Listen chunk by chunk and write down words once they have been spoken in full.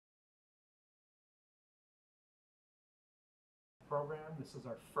program. This is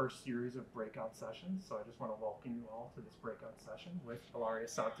our first series of breakout sessions, so I just want to welcome you all to this breakout session with Ilaria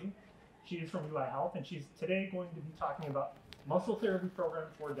Santi. She is from UI Health, and she's today going to be talking about muscle therapy program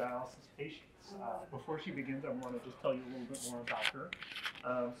for dialysis patients. Before she begins, I want to just tell you a little bit more about her.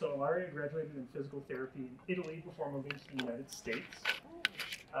 So Ilaria graduated in physical therapy in Italy before moving to the United States.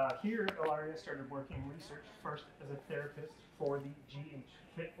 Here, Ilaria started working in research, first as a therapist for the GH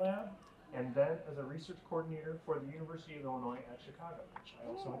Fit Lab, and then as a research coordinator for the University of Illinois at Chicago, which I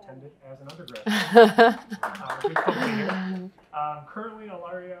also attended as an undergraduate. Good company here. Currently,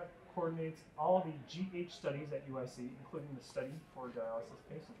 Ilaria coordinates all of the GH studies at UIC, including the study for dialysis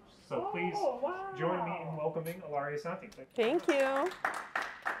patients. So please join me in welcoming Ilaria Santi. Thank you.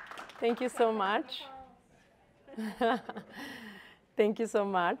 Thank you so much. Thank you so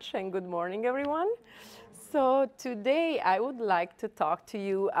much, and good morning, everyone. So today I would like to talk to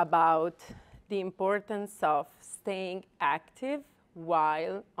you about the importance of staying active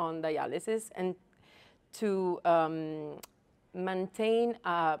while on dialysis and to maintain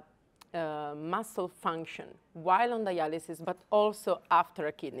muscle function while on dialysis, but also after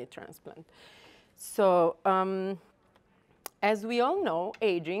a kidney transplant. So as we all know,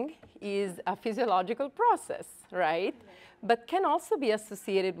 aging is a physiological process, right? But can also be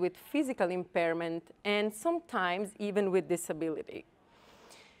associated with physical impairment and sometimes even with disability.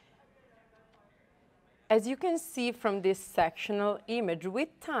 As you can see from this sectional image, with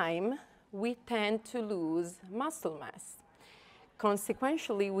time, we tend to lose muscle mass.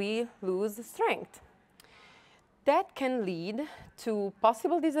 Consequently, we lose strength. That can lead to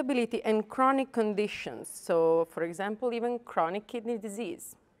possible disability and chronic conditions. So, for example, even chronic kidney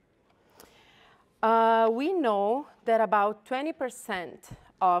disease. We know that about 20%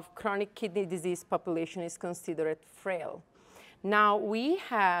 of chronic kidney disease population is considered frail. Now, we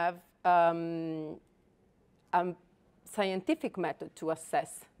have a scientific method to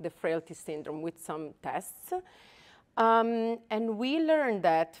assess the frailty syndrome with some tests. And we learned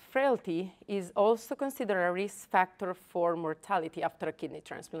that frailty is also considered a risk factor for mortality after a kidney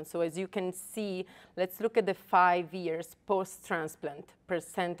transplant. So as you can see, let's look at the 5 years post-transplant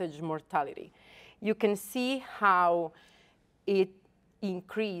percentage mortality. You can see how it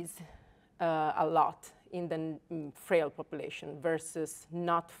increased a lot in the frail population versus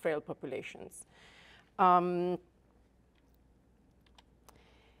not frail populations.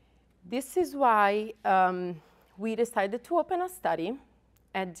 This is why we decided to open a study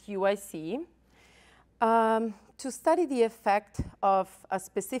at UIC to study the effect of a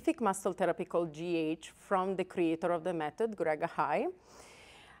specific muscle therapy called GH from the creator of the method, Greg Ahai.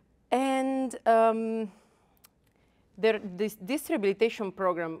 And this rehabilitation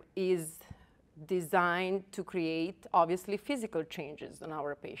program is designed to create, obviously, physical changes in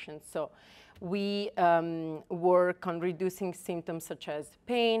our patients. So we work on reducing symptoms such as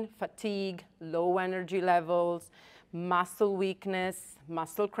pain, fatigue, low energy levels, muscle weakness,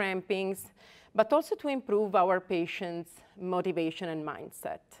 muscle crampings, but also to improve our patients' motivation and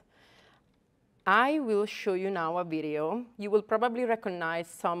mindset. I will show you now a video. You will probably recognize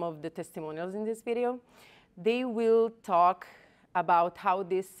some of the testimonials in this video. They will talk about how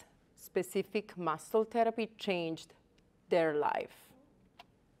this specific muscle therapy changed their life.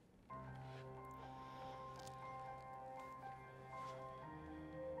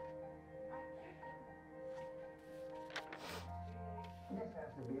 This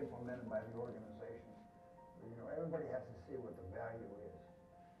has to be implemented by the organization. You know, everybody has to see what the value is.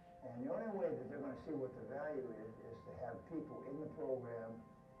 And the only way that they're going to see what the value is to have people in the program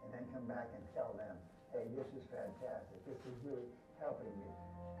and then come back and tell them, hey, this is fantastic. This is really helping me.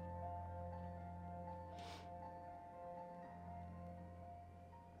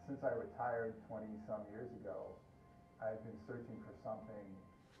 Since I retired 20-some years ago, I've been searching for something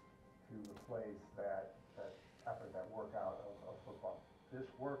to replace that effort, that workout of football. This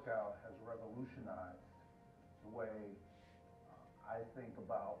workout has revolutionized the way I think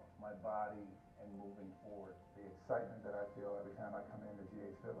about my body and moving forward. The excitement that I feel every time I come into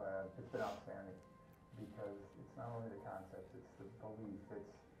GH Fit Lab, it's been outstanding because it's not only the concepts, it's the belief,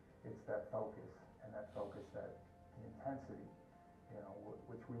 it's that focus, and that focus, that the intensity, you know,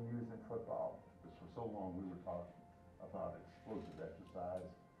 which we use in football. For so long we were talking about explosive exercise,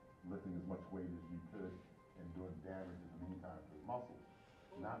 lifting as much weight as you could, and doing damage in the meantime to the muscles,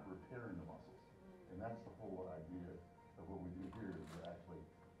 not repairing the muscles. And that's the whole idea of what we do here is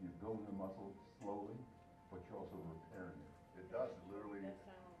you're building the muscle slowly, but you're also repairing it. It does, it literally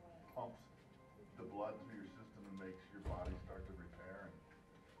pumps the blood through your system and makes your body start to repair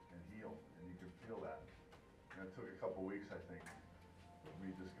and heal, and you can feel that. And it took a couple weeks, I think, of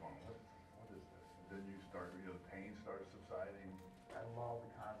me just going, what is this? And then you start, the pain starts subsiding,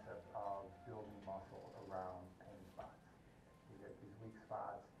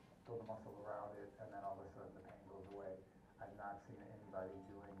 everybody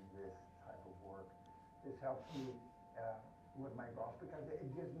doing this type of work. This helps me with my golf because it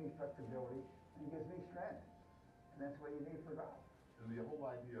gives me flexibility and it gives me strength. And that's what you need for golf. And the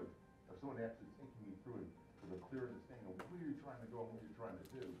whole idea of someone actually taking me through it with a clear understanding of where you're trying to go and what you're trying to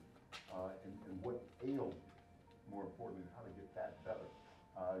do, and what ails you, more importantly, how to get that better.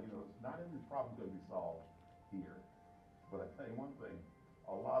 Not every problem's going to be solved here, but I tell you one thing,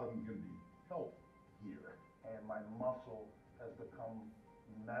 a lot of them can be helped here. And my muscle has become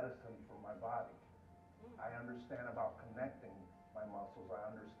medicine for my body. I understand about connecting my muscles. I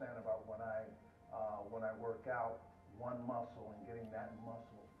understand about when I work out one muscle and getting that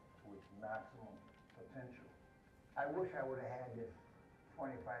muscle to its maximum potential. I wish I would have had this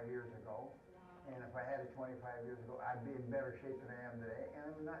 25 years ago. And if I had it 25 years ago, I'd be in better shape than I am today,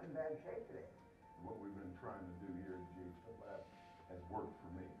 and I'm not in bad shape today. What we've been trying to do here at GH Lab has worked for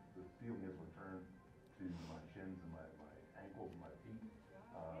me. The feeling has returned to my shins and my ankles and my feet.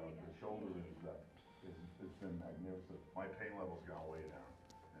 The shoulder it's been magnificent. My pain level's gone way down,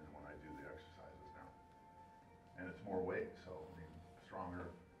 and when I do the exercises now, and it's more weight, so I mean stronger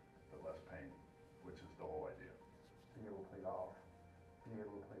but less pain, which is the whole idea. Be able to play golf, be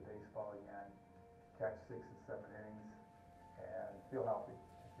able to play baseball again, catch 6 and 7 innings, and feel healthy,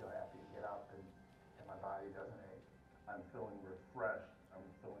 feel happy, get up, and my body doesn't ache. I'm feeling refreshed, I'm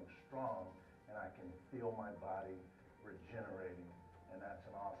feeling strong, and I can feel my body regenerating, and that's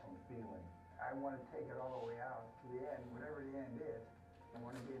an awesome feeling. I want to take it all the way out to the end, whatever the end is. I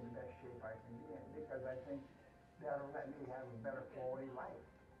want to be in the best shape I can be in because I think that'll let me have a better quality life.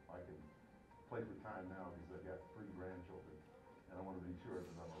 I can play for time now because I've got 3 grandchildren, and I want to be sure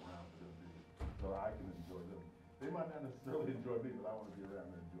that I'm around for them too, so I can enjoy them. They might not necessarily enjoy me, but I want to be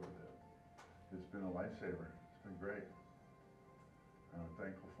around and enjoy them. It's been a lifesaver. It's been great. I'm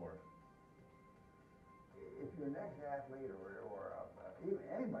thankful for it. If you're an ex-athlete or even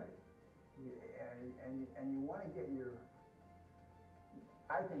anybody, and you want to get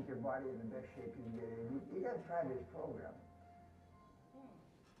I think your body in the best shape you can get in, you got to try this program.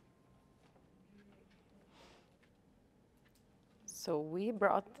 So we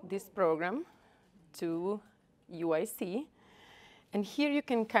brought this program to UIC, and here you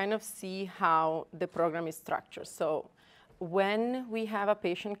can kind of see how the program is structured. So when we have a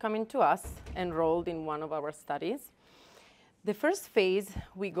patient coming to us enrolled in one of our studies, the first phase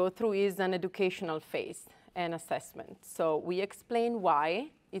we go through is an educational phase and assessment. So we explain why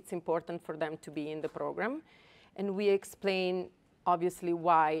it's important for them to be in the program, and we explain obviously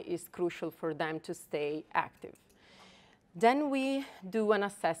why it's crucial for them to stay active. Then we do an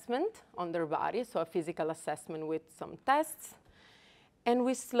assessment on their body, so a physical assessment with some tests, and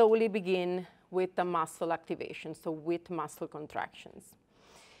we slowly begin with the muscle activation, so with muscle contractions.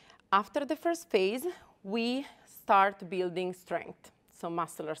 After the first phase, we start building strength, so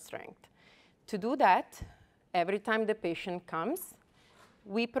muscular strength. To do that, every time the patient comes,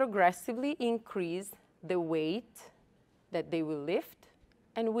 we progressively increase the weight that they will lift,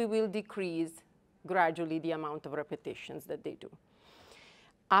 and we will decrease gradually the amount of repetitions that they do.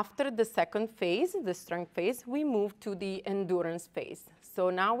 After the second phase, the strength phase, we move to the endurance phase. So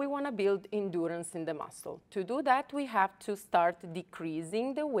now we want to build endurance in the muscle. To do that, we have to start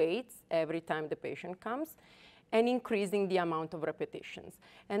decreasing the weights every time the patient comes and increasing the amount of repetitions.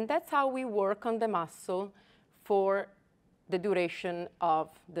 And that's how we work on the muscle for the duration of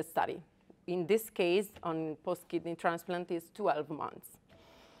the study. In this case, on post-kidney transplant, is 12 months.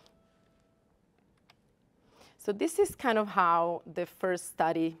 So this is kind of how the first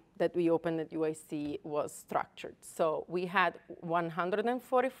study that we opened at UIC was structured. So we had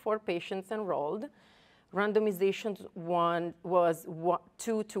 144 patients enrolled. Randomization was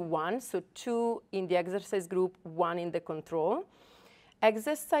 2 to 1, so 2 in the exercise group, 1 in the control.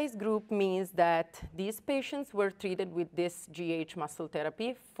 Exercise group means that these patients were treated with this GH muscle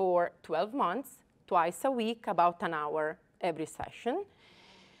therapy for 12 months, twice a week, about an hour every session.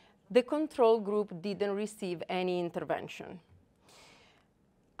 The control group didn't receive any intervention.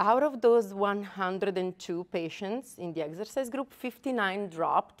 Out of those 102 patients in the exercise group, 59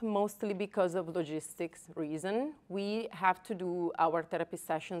 dropped, mostly because of logistics reason. We have to do our therapy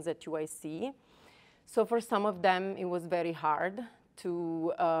sessions at UIC. So for some of them, it was very hard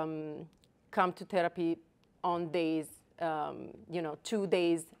to come to therapy on days, 2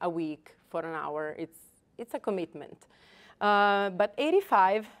 days a week for an hour. It's a commitment. But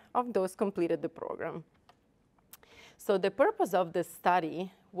 85 of those completed the program. So the purpose of the study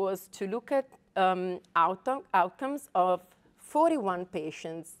was to look at outcomes of 41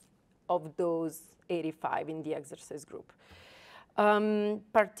 patients of those 85 in the exercise group.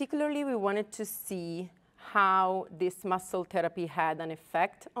 Particularly, we wanted to see how this muscle therapy had an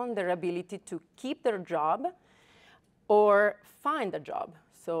effect on their ability to keep their job or find a job,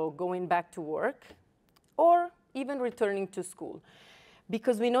 so going back to work or even returning to school.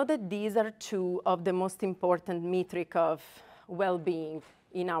 Because we know that these are two of the most important metric of well-being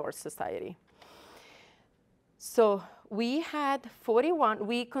in our society. So we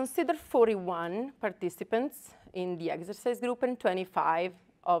considered 41 participants in the exercise group and 25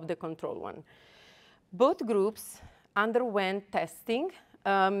 of the control one. Both groups underwent testing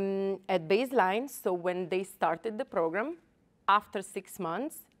at baseline, so when they started the program, after 6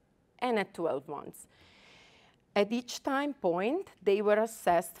 months, and at 12 months. At each time point, they were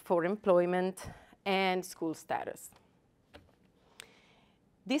assessed for employment and school status.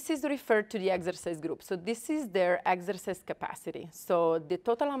 This is referred to the exercise group. So this is their exercise capacity. So the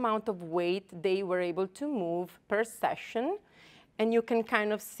total amount of weight they were able to move per session, and you can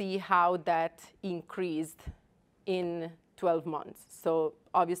kind of see how that increased in 12 months. So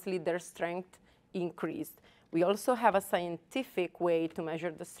obviously their strength increased. We also have a scientific way to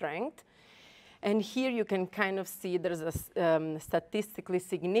measure the strength. And here you can kind of see there's a statistically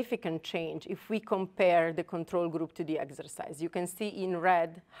significant change if we compare the control group to the exercise. You can see in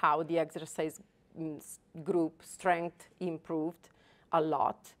red how the exercise group strength improved a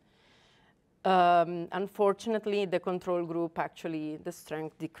lot. Unfortunately, the control group, actually, the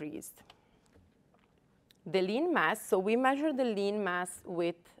strength decreased. The lean mass, so we measure the lean mass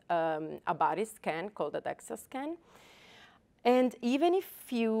with a body scan called a DEXA scan. And even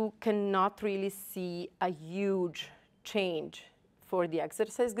if you cannot really see a huge change for the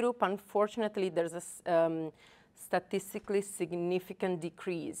exercise group, unfortunately, there's a statistically significant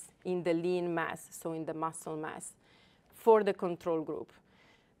decrease in the lean mass, so in the muscle mass, for the control group.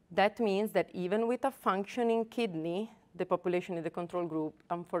 That means that even with a functioning kidney, the population in the control group,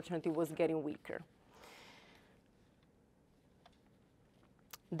 unfortunately, was getting weaker.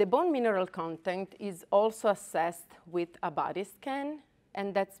 The bone mineral content is also assessed with a body scan,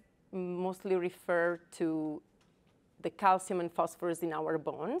 and that's mostly referred to the calcium and phosphorus in our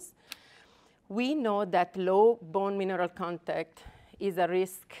bones. We know that low bone mineral content is a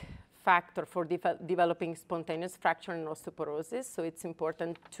risk factor for developing spontaneous fracture and osteoporosis, so it's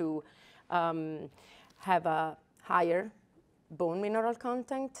important to have a higher bone mineral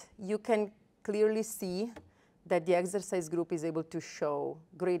content. You can clearly see that the exercise group is able to show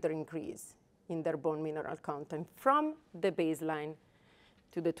greater increase in their bone mineral content from the baseline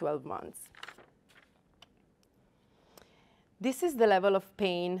to the 12 months. This is the level of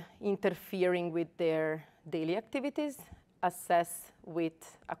pain interfering with their daily activities, assessed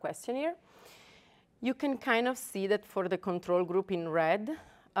with a questionnaire. You can kind of see that for the control group in red,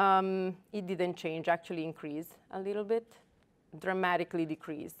 it didn't change, actually increased a little bit, dramatically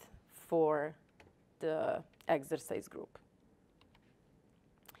decreased for the exercise group.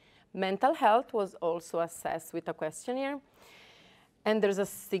 Mental health was also assessed with a questionnaire, and there's a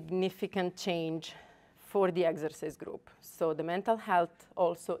significant change for the exercise group. So the mental health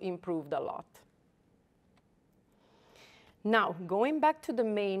also improved a lot. Now, going back to the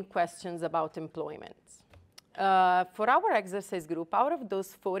main questions about employment. For our exercise group, out of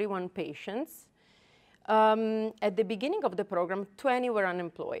those 41 patients, at the beginning of the program, 20 were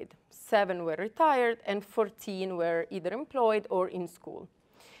unemployed, 7 were retired, and 14 were either employed or in school.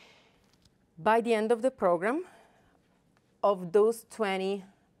 By the end of the program, of those 20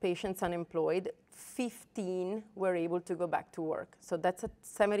 patients unemployed, 15 were able to go back to work. So that's a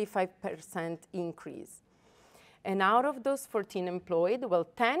 75% increase. And out of those 14 employed, well,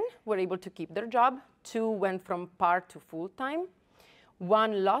 10 were able to keep their job, 2 went from part to full-time,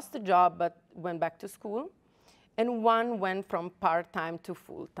 1 lost the job but went back to school, and 1 went from part-time to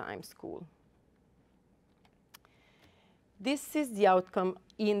full-time school. This is the outcome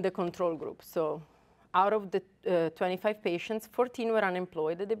in the control group. So out of the 25 patients, 14 were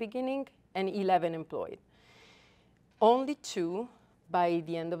unemployed at the beginning and 11 employed. Only 2, by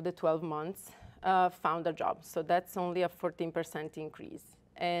the end of the 12 months, found a job. So that's only a 14% increase.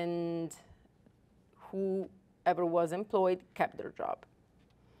 And whoever was employed kept their job.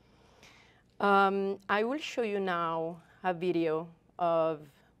 I will show you now a video of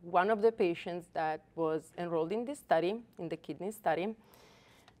one of the patients that was enrolled in this study, in the kidney study.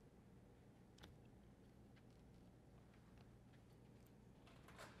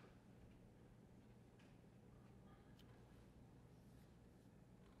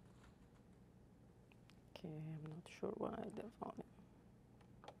 Okay, I'm not sure why the volume.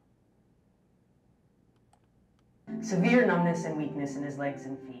 Severe numbness and weakness in his legs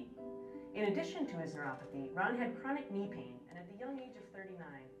and feet. In addition to his neuropathy, Ron had chronic knee pain, and at the young age of 39,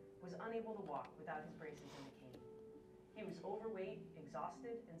 was unable to walk without his braces and a cane. He was overweight,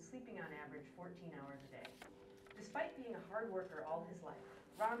 exhausted, and sleeping on average 14 hours a day. Despite being a hard worker all his life,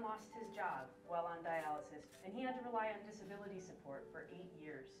 Ron lost his job while on dialysis, and he had to rely on disability support for 8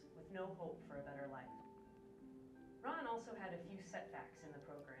 years with no hope for a better life. Ron also had a few setbacks in the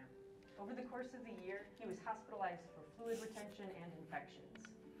program. Over the course of the year, he was hospitalized for fluid retention and infections.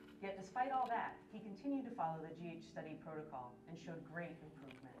 Yet despite all that, he continued to follow the GH study protocol and showed great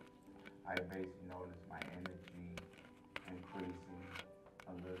improvement. I basically noticed my energy increasing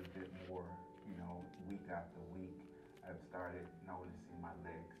a little bit more, week after week. I've started noticing my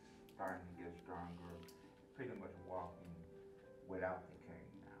legs starting to get stronger, pretty much walking without the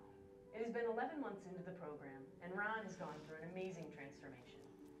cane now. It has been 11 months into the program, and Ron has gone through an amazing transformation.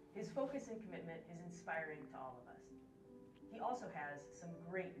 His focus and commitment is inspiring to all of us. He also has some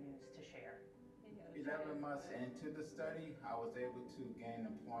great news to share. 11 months into the study, I was able to gain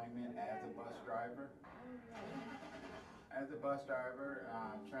employment as a bus driver. As a bus driver,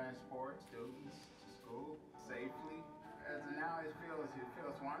 transport students to school safely. As of now, it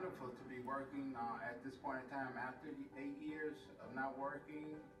feels wonderful to be working at this point in time. After 8 years of not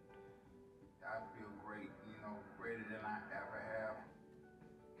working, I feel great, greater than I ever have.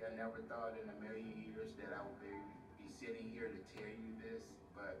 I never thought in a million years that I would be sitting here to tell you this,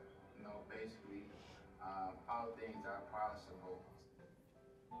 but basically, all things are possible.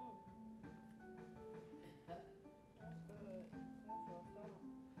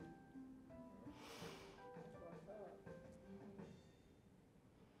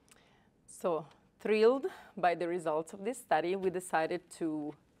 So, thrilled by the results of this study, we decided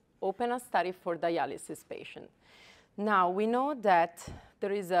to open a study for dialysis patients. Now, we know that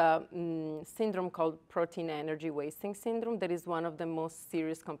there is a syndrome called protein energy wasting syndrome that is one of the most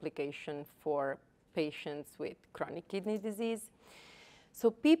serious complications for patients with chronic kidney disease. So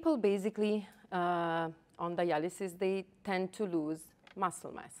people basically on dialysis, they tend to lose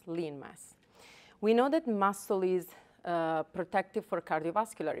muscle mass, lean mass. We know that muscle is protective for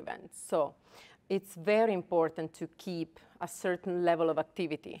cardiovascular events. So it's very important to keep a certain level of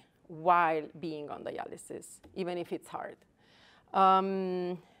activity while being on dialysis, even if it's hard,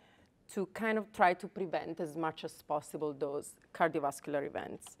 to kind of try to prevent as much as possible those cardiovascular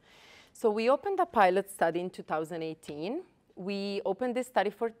events. So we opened a pilot study in 2018. We opened this study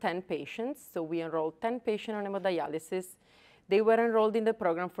for 10 patients. So we enrolled 10 patients on hemodialysis. They were enrolled in the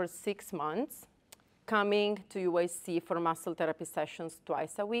program for 6 months, coming to UIC for muscle therapy sessions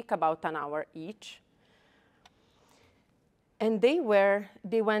twice a week, about an hour each. And they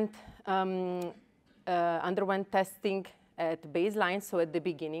underwent testing at baseline, so at the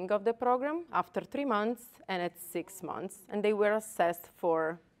beginning of the program, after 3 months, and at 6 months. And they were assessed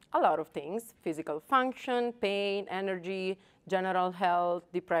for a lot of things: physical function, pain, energy, general health,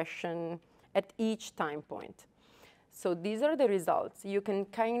 depression, at each time point. So these are the results. You can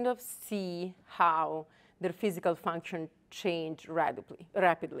kind of see how their physical function changed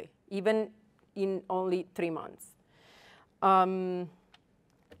rapidly, even in only 3 months.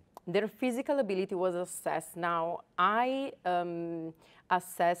 Their physical ability was assessed. Now, I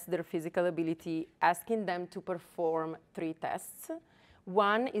assess their physical ability asking them to perform 3 tests.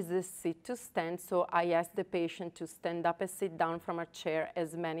 One is the sit to stand, so I ask the patient to stand up and sit down from a chair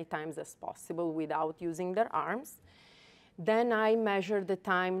as many times as possible without using their arms. Then I measure the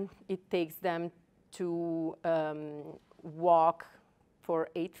time it takes them to walk for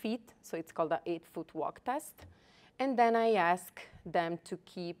 8 feet, so it's called an 8-foot walk test. And then I ask them to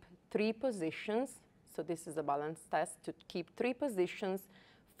keep 3 positions, so this is a balance test, to keep 3 positions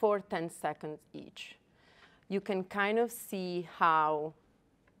for 10 seconds each. You can kind of see how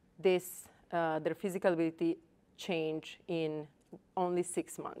their physical ability changed in only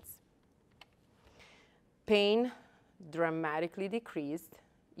 6 months. Pain dramatically decreased,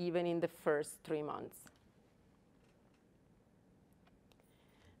 even in the first 3 months.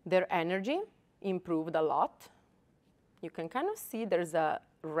 Their energy improved a lot. You can kind of see there's a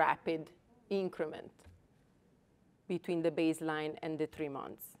rapid increment between the baseline and the 3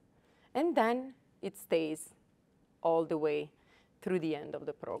 months. And then it stays all the way through the end of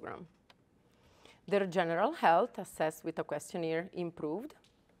the program. Their general health, assessed with a questionnaire, improved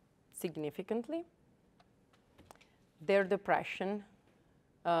significantly. Their depression,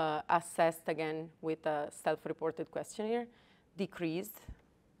 assessed again with a self-reported questionnaire, decreased.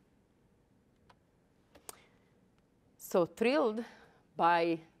 So thrilled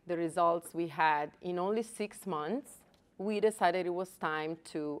by the results we had in only 6 months, we decided it was time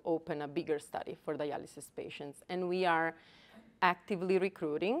to open a bigger study for dialysis patients. And we are actively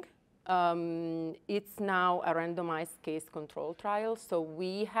recruiting. It's now a randomized case control trial. So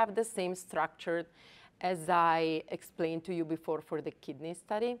we have the same structure as I explained to you before for the kidney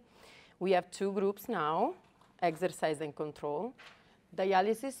study. We have two groups now, exercise and control.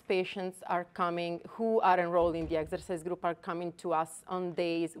 Dialysis patients are coming, who are enrolled in the exercise group are coming to us on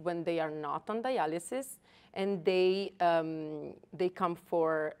days when they are not on dialysis, and they come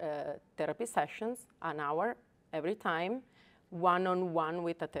for therapy sessions, an hour every time, one-on-one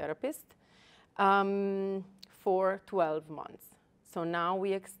with a therapist, for 12 months. So now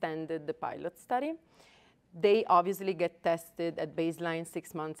we extended the pilot study. They obviously get tested at baseline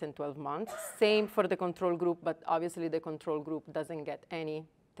 6 months and 12 months. Same for the control group, but obviously the control group doesn't get any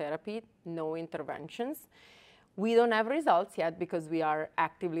therapy, no interventions. We don't have results yet because we are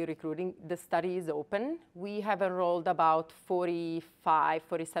actively recruiting. The study is open. We have enrolled about 45,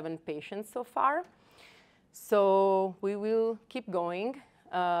 47 patients so far. So we will keep going.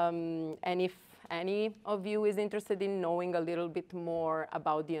 And if any of you is interested in knowing a little bit more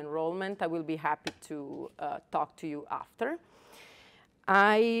about the enrollment, I will be happy to talk to you after.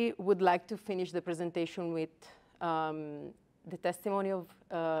 I would like to finish the presentation with the testimony of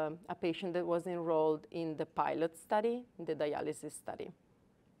a patient that was enrolled in the pilot study, the dialysis study.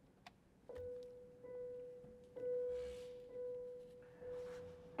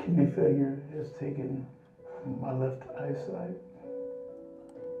 Kidney failure has taken my left eyesight.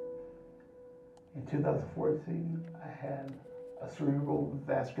 In 2014, I had a cerebral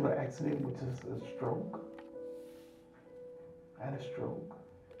vascular accident, which is a stroke. I had a stroke.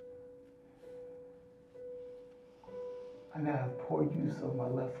 I now have poor use of my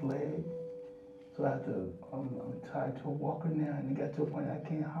left leg. So I have to, I'm tied to a walker now, and it got to a point I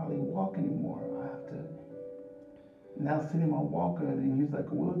can't hardly walk anymore. I have to now sit in my walker and use like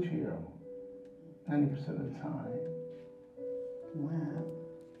a wheelchair 90% of the time. Man.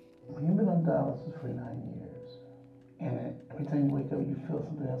 You've been on dialysis for 9 years, and every time you wake up, you feel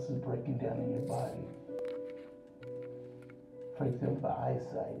something else is breaking down in your body. For example, the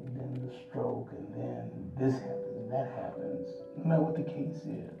eyesight, and then the stroke, and then this happens, and that happens. No matter what the case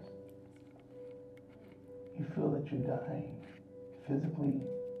is, you feel that you're dying, physically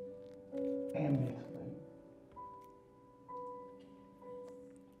and mentally.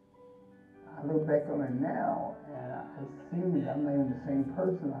 I look back on it now, and I see I'm not even the same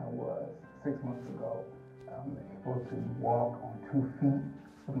person I was 6 months ago. I'm able to walk on 2 feet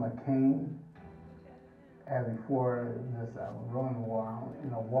with my cane. As before, just I was running around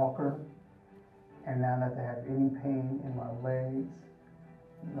in a walker, and now not to have any pain in my legs,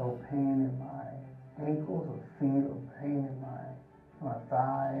 no pain in my ankles or feet, or pain in my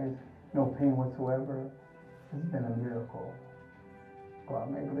thighs, no pain whatsoever. It's been a miracle.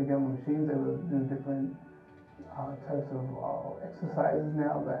 I'm able to get on machines, able to do different types of exercises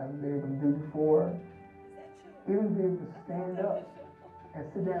now that I haven't been able to do before. Even be able to stand up and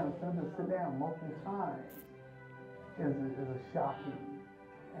sit down, sometimes sit down multiple times is a shocking.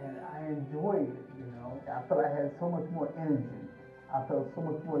 And I enjoy it, you know. I felt I had so much more energy. I felt so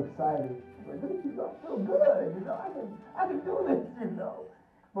much more excited. Like, this is I feel good, you know. I can do this, you know.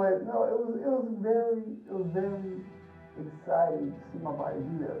 But no, it was very exciting to see my body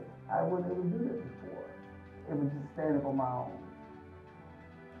do that. I wasn't able to do that before. It was just stand up on my own.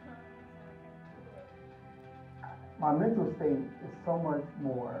 My mental state is so much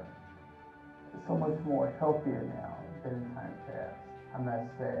more healthier now than in times past. I'm not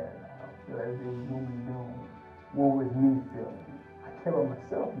sad. I don't feel as it was doom and doom. What was me feeling? I care about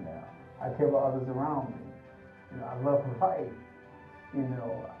myself now. I care about others around me. You know, I love life. You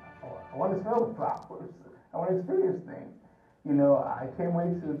know, I want to smell the flowers. I want to experience things. You know, I can't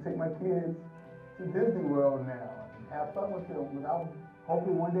wait to take my kids to Disney World now and have fun with them without,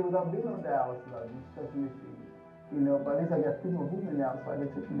 hopefully one day without being on dialysis or such an issue. You know, but at least I got freedom of movement now, so I can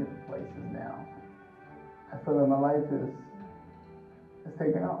take them different places now. I feel that my life is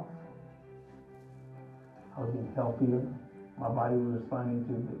taking off. I was getting healthier. My body was responding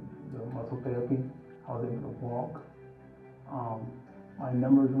to the muscle therapy. I was able to walk. My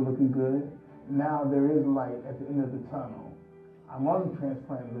numbers were looking good. Now there is light at the end of the tunnel. I'm on the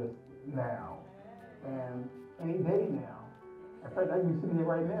transplant list now, and any day now. In fact, I can be sitting here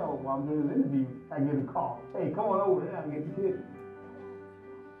right now while I'm doing this interview. I get a call. Hey, come on over now and get the kid.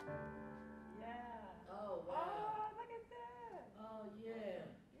 Yeah. Oh, wow. Oh, look at that. Oh, yeah.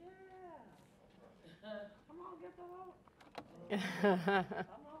 Yeah. Come on, get the vote.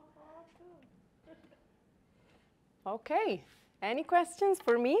 Come on, Paul, too. Okay. Any questions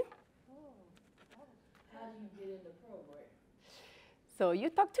for me? How do you get in the program? So you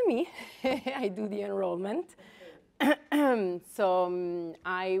talk to me. I do the enrollment. So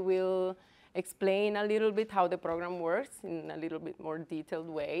I will explain a little bit how the program works in a little bit more detailed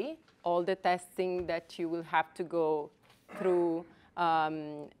way. All the testing that you will have to go through,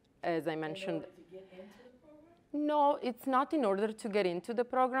 as I mentioned. In order to get into the program? No, it's not in order to get into the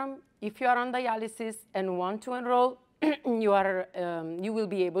program. If you are on dialysis and want to enroll, you will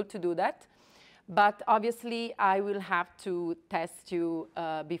be able to do that. But obviously, I will have to test you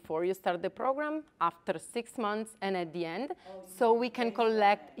before you start the program, after 6 months, and at the end. So we can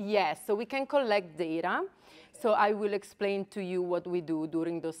collect, yes, so we can collect data. So I will explain to you what we do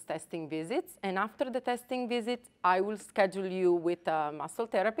during those testing visits. And after the testing visit, I will schedule you with a muscle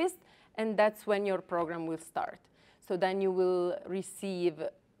therapist, and that's when your program will start. So then you will receive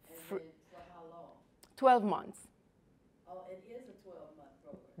For how long? 12 months. Oh, it is a 12-month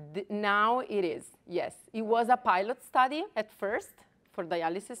program. Now it is, yes. It was a pilot study at first for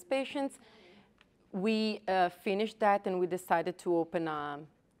dialysis patients. We finished that and we decided to open a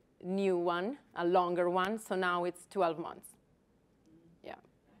new one, a longer one. So now it's 12 months. Yeah.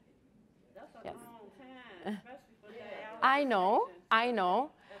 That's a Yes. long time, especially for dialysis. I know, patients. I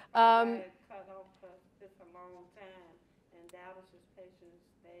know. That's why I cut off, 'cause it's a long time. And dialysis patients,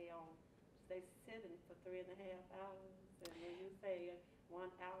 they sitting for 3.5 hours. And when you say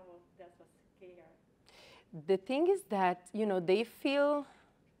 1 hour, that's a scare. The thing is that, they feel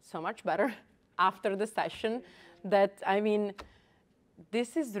so much better after the session that, I mean,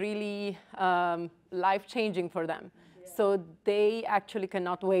 this is really life-changing for them. So they actually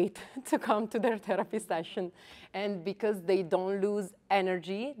cannot wait to come to their therapy session. And because they don't lose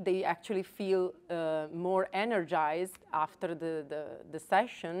energy, they actually feel more energized after the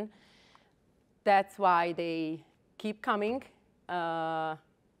session. That's why they keep coming.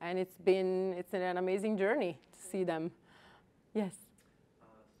 And it's an amazing journey to see them. Yes?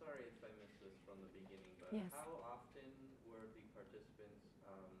 Sorry if I missed this from the beginning, but Yes. how often were the participants,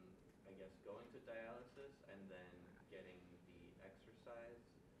 I guess, going to dialysis and then getting the exercise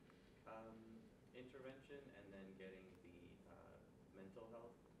intervention and then getting the mental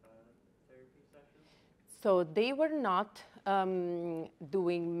health therapy sessions? So they were not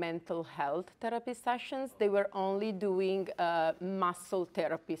doing mental health therapy sessions. They were only doing muscle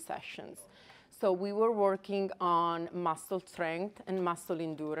therapy sessions. So we were working on muscle strength and muscle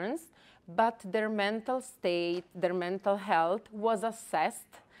endurance, but their mental state, their mental health was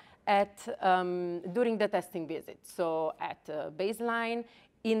assessed during the testing visit. So at baseline,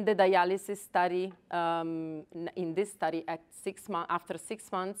 in the dialysis study, in this study at after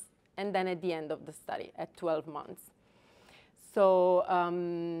 6 months, and then at the end of the study at 12 months. So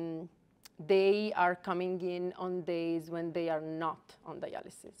they are coming in on days when they are not on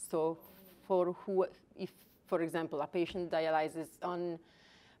dialysis. So if, for example, a patient dialyzes on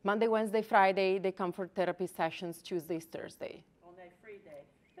Monday, Wednesday, Friday, they come for therapy sessions Tuesdays, Thursday. On their free day.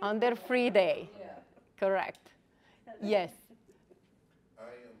 On their free day. Yeah. Correct. Yes. I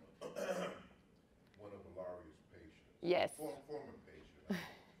am one of Ilaria's patients. Yes. Former patient.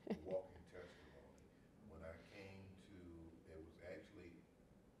 I'm a walking testimony. When I came to, it was actually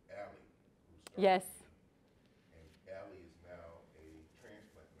Allie who started Yes. me. And Allie is now a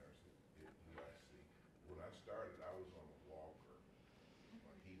transplant nurse at UIC. When I started, I was on a walker.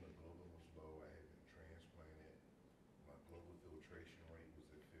 My hemoglobin was low. I had been transplanted. My global filtration rate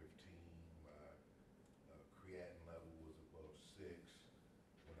was at 15. My creatinine level was above 6.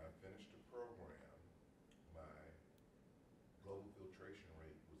 When I finished the program, my global filtration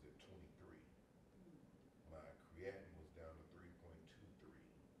rate was at 23. My creatinine was down to 3.23.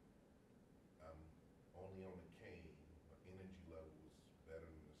 I'm only on a cane. My energy level is better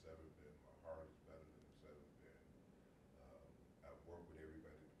than it's ever been. My heart is better than it's ever been. I've worked with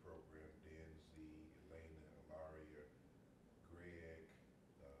everybody in the program, Dan, Z, Elena, Ilaria, Greg,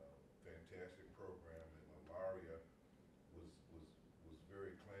 fantastic program. And Ilaria was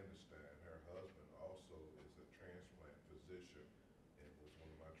very clandestine. Her husband also is a transplant physician and was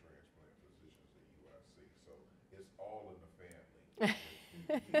one of my transplant physicians at UIC. So it's all in the family.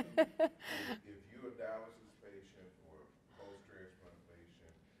 If you're a dialysis patient or post-transplant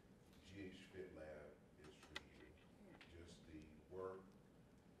patient, GH Fit Lab is for you. Just the work,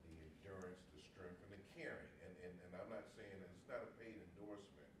 the endurance, the strength, and the caring. And I'm not saying that it's not a paid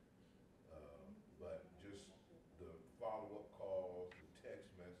endorsement, but just the follow-up calls, the text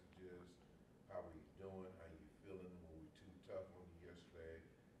messages, how are you doing, how you feeling, were we too tough on you yesterday?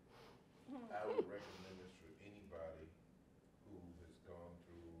 I would recommend this for anybody who has gone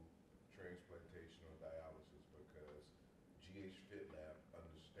through transplantation or dialysis because GH Fit Lab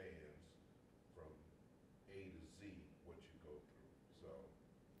understands from A to Z what you go through. So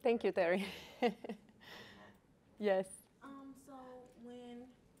Thank you, Terry. Yes. So when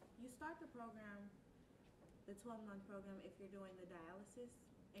you start the program, the 12-month program, if you're doing the dialysis,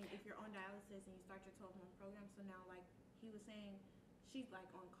 and if you're on dialysis and you start your 12-month program, so now like he was saying, she's like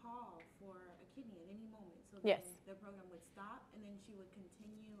on call for a kidney at any moment. So then Yes. the program would stop and then she would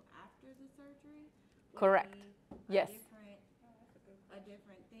continue after the surgery? Would Correct. it be Yes. a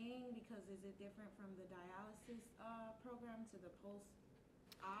different thing, because is it different from the dialysis program to the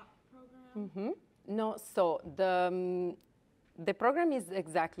post-op program? No, so the program is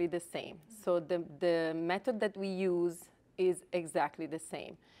exactly the same. So the method that we use is exactly the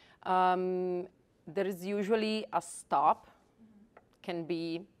same. There is usually a stop, can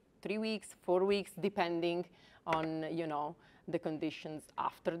be 3 weeks, 4 weeks, depending on, you know, the conditions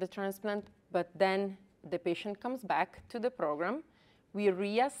after the transplant. But then the patient comes back to the program, we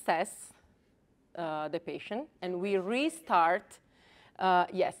reassess the patient, and we restart.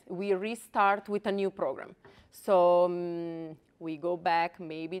 Yes, we restart with a new program. So we go back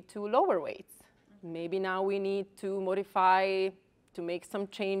maybe to lower weights. Maybe now we need to modify, to make some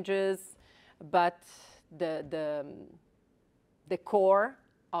changes, but the core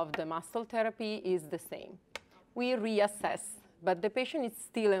of the muscle therapy is the same. We reassess, but the patient is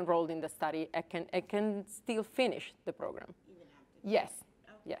still enrolled in the study and can still finish the program. Yes,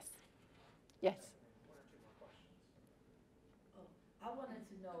 yes, yes. I wanted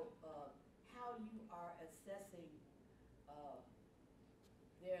to know how you are assessing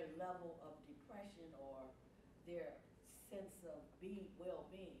their level of depression or their sense of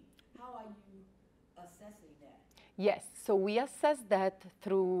well-being. How are you assessing that? Yes, so we assess that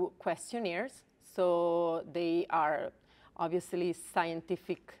through questionnaires. So they are obviously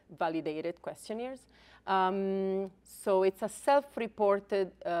scientific validated questionnaires. So it's a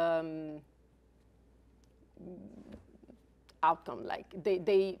self-reported outcome. Like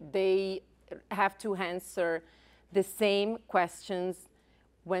they have to answer the same questions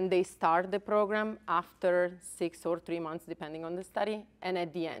when they start the program, after 6 or 3 months, depending on the study, and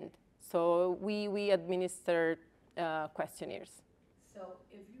at the end. So we administer questionnaires. So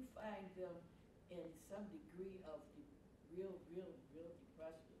if you find them in some degree of real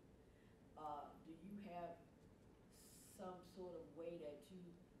depression, do you have some sort of way that you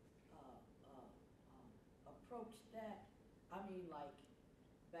approach that? I mean, like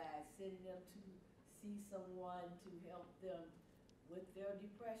by sending them to see someone to help them with their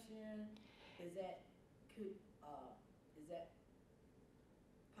depression? Is that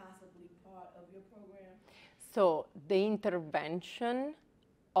possibly part of your program? So the intervention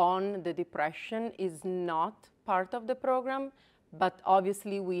on the depression is not part of the program, but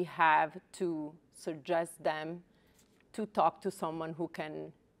obviously we have to suggest them to talk to someone who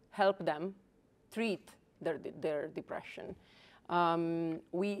can help them treat their depression.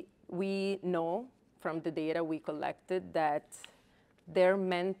 We know from the data we collected that their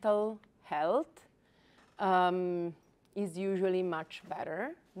mental health is usually much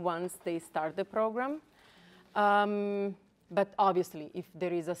better once they start the program. But obviously, if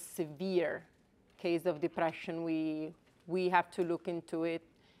there is a severe case of depression, we have to look into it.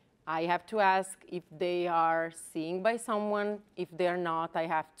 I have to ask if they are seen by someone. If they're not, I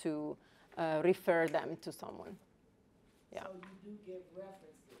have to refer them to someone. Yeah. So you do give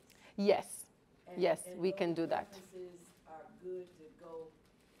references? Yes. And, yes, and we can do that. References are good to go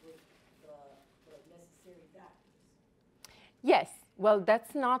with the necessary doctors? Yes. Well,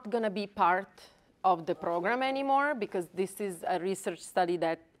 that's not going to be part of the program anymore, because this is a research study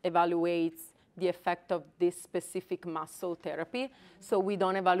that evaluates the effect of this specific muscle therapy. So we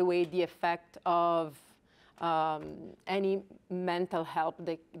don't evaluate the effect of any mental help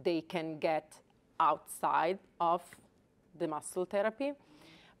that they can get outside of the muscle therapy.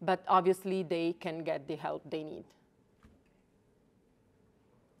 But obviously, they can get the help they need.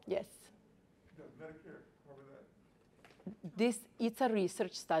 Yes? Does Medicare cover that? It's a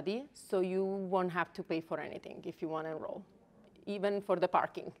research study, so you won't have to pay for anything if you want to enroll, even for the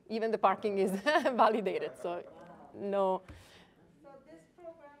parking. Even the parking is validated, so no. So this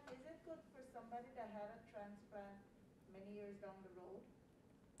program, is it good for somebody that had a transplant many years down the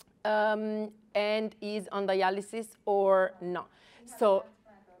road? And is on dialysis or no?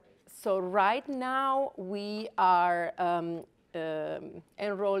 So right now we are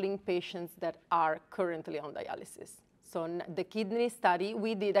enrolling patients that are currently on dialysis. So the kidney study,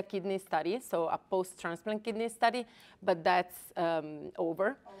 we did a kidney study, so a post-transplant kidney study, but that's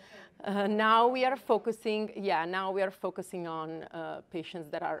over. Okay. Now we are focusing, on patients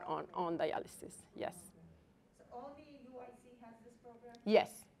that are on dialysis, yes. So only UIC has this program?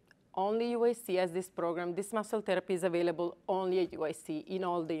 Yes, only UIC has this program. This muscle therapy is available only at UIC in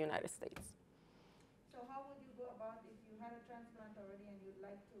all the United States. So how would you go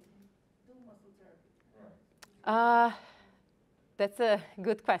That's a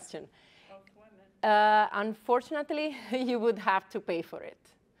good question. Unfortunately, you would have to pay for it.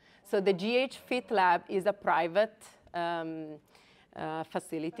 So the GH Fit Lab is a private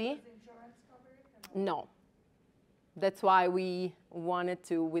facility. Does insurance cover it or no? No. That's why we wanted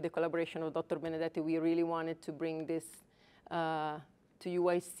to, with the collaboration of Dr. Benedetti, we really wanted to bring this to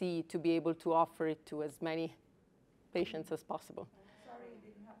UIC to be able to offer it to as many patients as possible. Sorry, it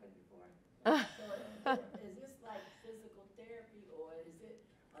didn't happen before. So is this like physical therapy, or is it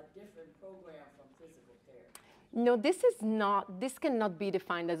a different program from physical therapy? No, this cannot be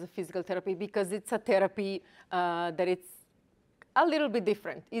defined as a physical therapy because it's a therapy that it's a little bit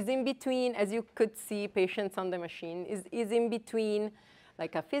different. It's in between, as you could see, patients on the machine, is in between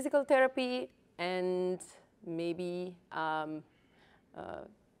like a physical therapy and maybe, yeah,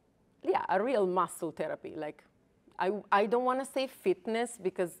 a real muscle therapy. Like, I don't want to say fitness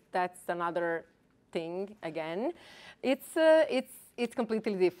because that's another thing again. It's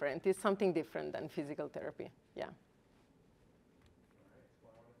completely different. It's something different than physical therapy. Yeah. All right.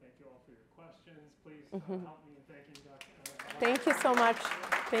 Well, I want to thank you all for your questions. Please help me in thanking Dr. Thank you so much.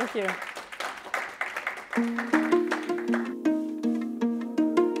 Thank you.